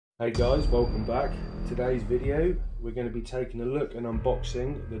Hey guys, welcome back. Today's video we're going to be taking a look and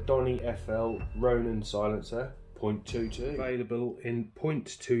unboxing the DonnyFL Ronin Silcencer .22, available in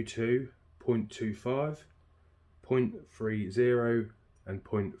 .22, .25, .30 and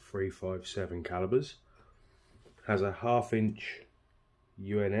 .357 calibers. Has a 1/2 inch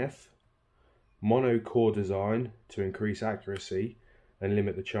UNF, mono-core design to increase accuracy and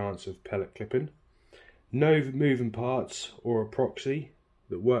limit the chance of pellet clipping. No moving parts or a proxy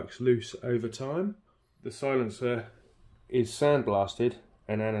that works loose over time. The silencer is sandblasted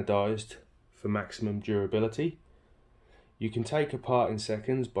and anodized for maximum durability. You can take apart in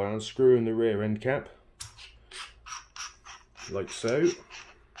seconds by unscrewing the rear end cap, like so.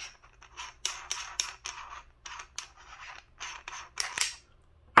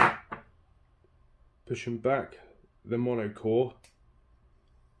 Pushing back the monocore.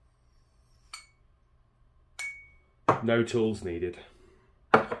 No tools needed,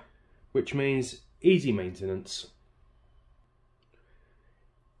 which means easy maintenance.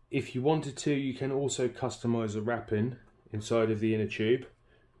 If you wanted to, you can also customize the wrapping inside of the inner tube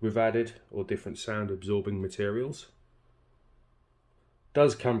with added or different sound absorbing materials.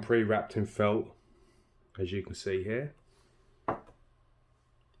 Does come pre-wrapped in felt, as you can see here.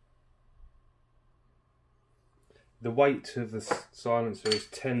 The weight of the silencer is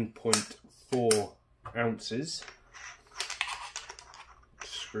 10.4 ounces.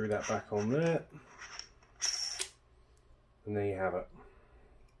 Screw that back on there, and there you have it,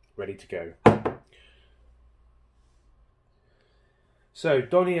 ready to go. So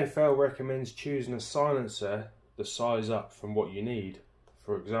DonnyFL recommends choosing a silencer the size up from what you need.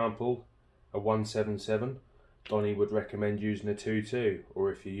 For example, a 177, Donny would recommend using a 22,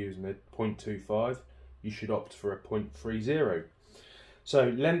 or if you're using a .25, you should opt for a .30. So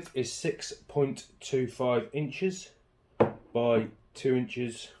length is 6.25 inches by 2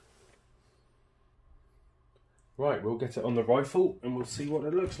 inches. Right, we'll get it on the rifle and we'll see what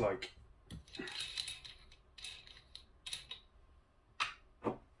it looks like.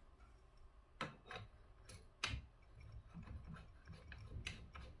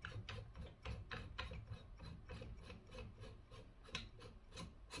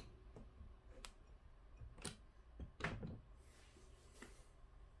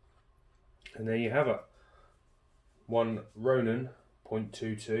 And there you have it. One Ronin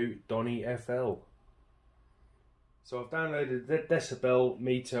 .22 DonnyFL. So I've downloaded the decibel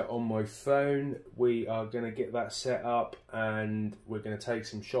meter on my phone. We are going to get that set up and we're going to take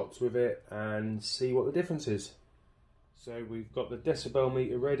some shots with it and see what the difference is. So we've got the decibel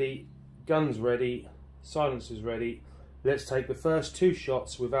meter ready, guns ready, silencers ready. Let's take the first 2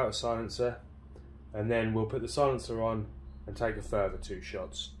 shots without a silencer, and then we'll put the silencer on and take a further 2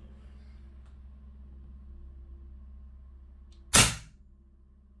 shots.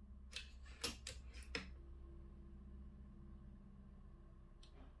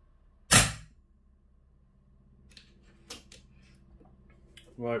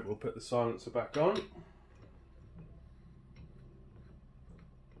 Right, we'll put the silencer back on.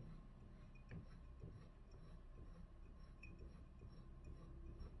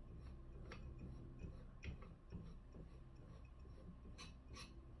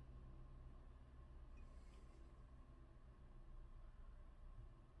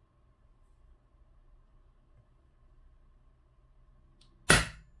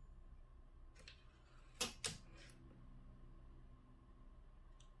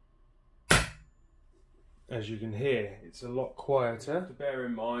 As you can hear, it's a lot quieter. To bear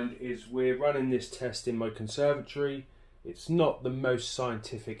in mind is we're running this test in my conservatory. It's not the most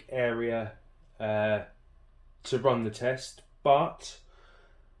scientific area to run the test, but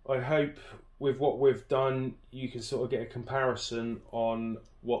I hope with what we've done you can sort of get a comparison on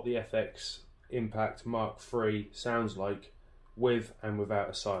what the FX Impact Mark III sounds like with and without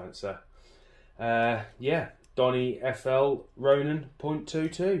a silencer. Yeah, DonnyFL Ronin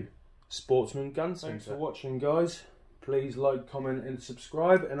 .22. Sportsman gun silencer. Thanks for watching, guys. Please like, comment and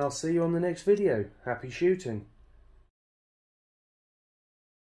subscribe, and I'll see you on the next video. Happy shooting.